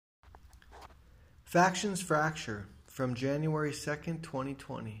Factions Fracture from January 2nd,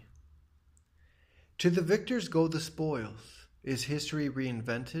 2020. To the victors go the spoils. Is history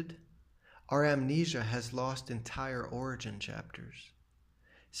reinvented? Our amnesia has lost entire origin chapters.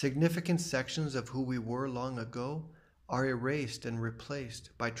 Significant sections of who we were long ago are erased and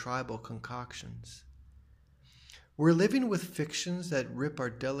replaced by tribal concoctions. We're living with fictions that rip our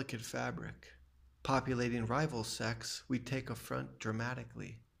delicate fabric. Populating rival sects, we take affront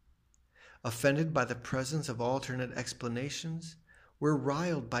dramatically. Offended by the presence of alternate explanations, we're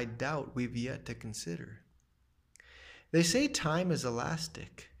riled by doubt we've yet to consider. They say time is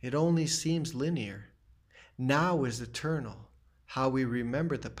elastic, it only seems linear. Now is eternal, how we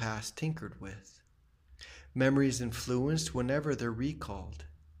remember the past tinkered with. Memories influenced whenever they're recalled.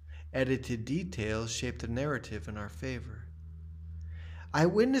 Edited details shape the narrative in our favor.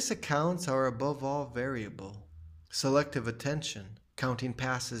 Eyewitness accounts are above all variable. Selective attention, counting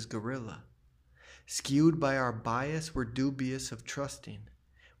passes guerrilla. Skewed by our bias, we're dubious of trusting.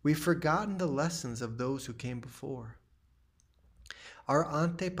 We've forgotten the lessons of those who came before. Our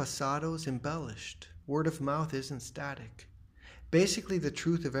antepasados embellished. Word of mouth isn't static. Basically, the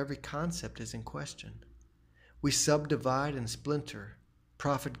truth of every concept is in question. We subdivide and splinter.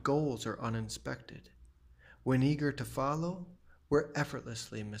 Profit goals are uninspected. When eager to follow, we're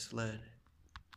effortlessly misled.